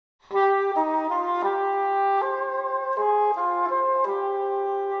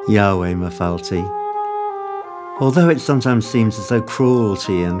Yahweh Mafalti. Although it sometimes seems as though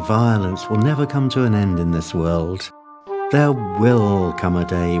cruelty and violence will never come to an end in this world, there will come a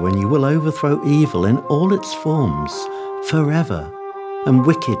day when you will overthrow evil in all its forms forever, and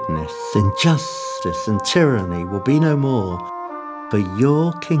wickedness, injustice and tyranny will be no more, for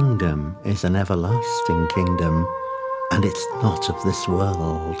your kingdom is an everlasting kingdom, and it's not of this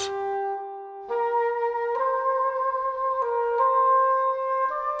world.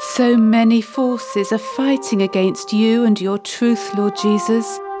 So many forces are fighting against you and your truth, Lord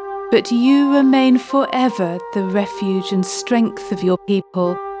Jesus, but you remain forever the refuge and strength of your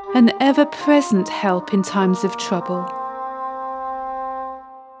people, an ever-present help in times of trouble.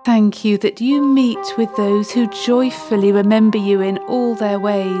 Thank you that you meet with those who joyfully remember you in all their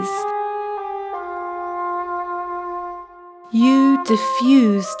ways. You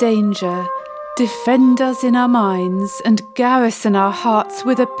diffuse danger, defend us in our minds, and garrison our hearts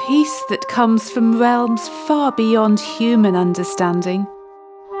with a peace that comes from realms far beyond human understanding.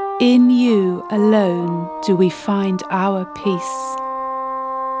 In you alone do we find our peace.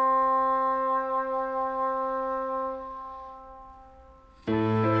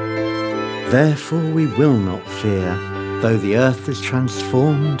 Therefore we will not fear, though the earth is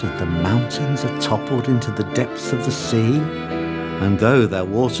transformed and the mountains are toppled into the depths of the sea, and though their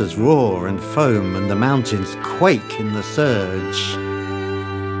waters roar and foam and the mountains quake in the surge.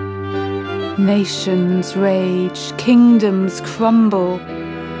 Nations rage, kingdoms crumble.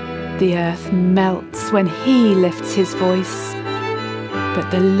 The earth melts when he lifts his voice. But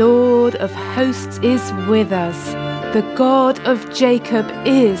the Lord of hosts is with us. The God of Jacob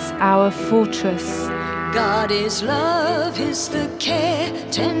is our fortress. God is love, is the care,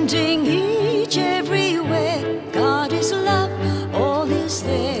 tending each everywhere. God is love, all is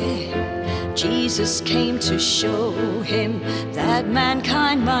there. Jesus came to show him that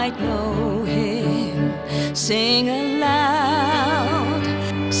mankind might know him. Sing aloud,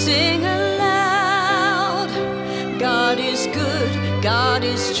 sing aloud. God is good, God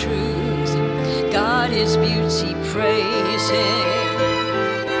is truth, God is beauty, praise him.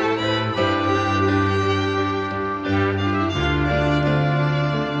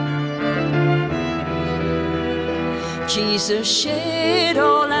 Jesus shed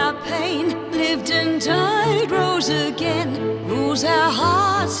all our pain, lived and died, rose again, rules our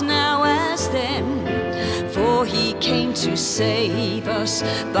hearts now as then. For he came to save us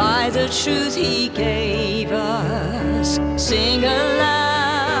by the truth he gave us. Sing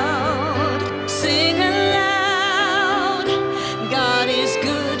aloud, sing aloud. God is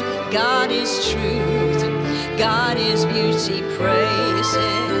good, God is truth, God is beauty, praise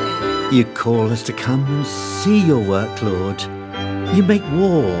him. You call us to come and see your work, Lord. You make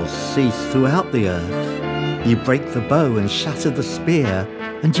wars cease throughout the earth. You break the bow and shatter the spear,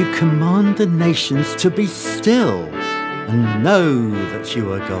 and you command the nations to be still and know that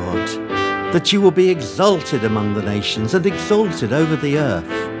you are God, that you will be exalted among the nations and exalted over the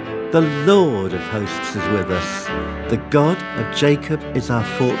earth. The Lord of hosts is with us. The God of Jacob is our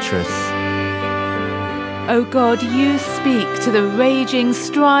fortress. O God, you speak to the raging,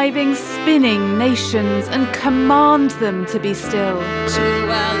 striving, spinning nations and command them to be still. To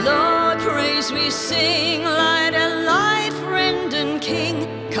our Lord praise we sing, light and life, friend and king,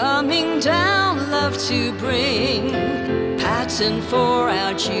 coming down love to bring, pattern for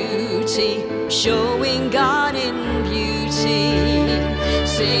our duty, showing God in beauty.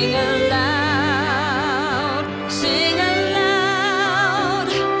 Sing aloud, sing aloud.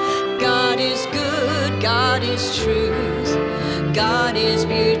 God is good, God is truth, God is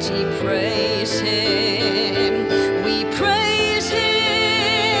beauty, praise him. We praise him,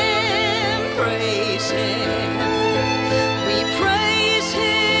 praise him. We praise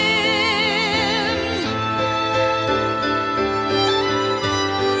him.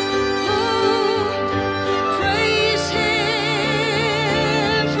 Oh, praise him,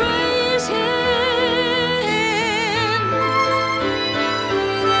 praise him.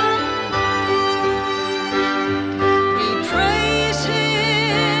 We praise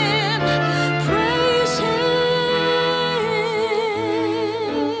him, praise him.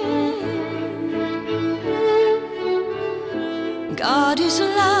 God is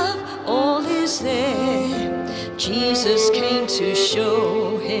love, all is there. Jesus came to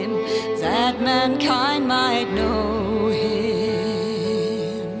show him that mankind might know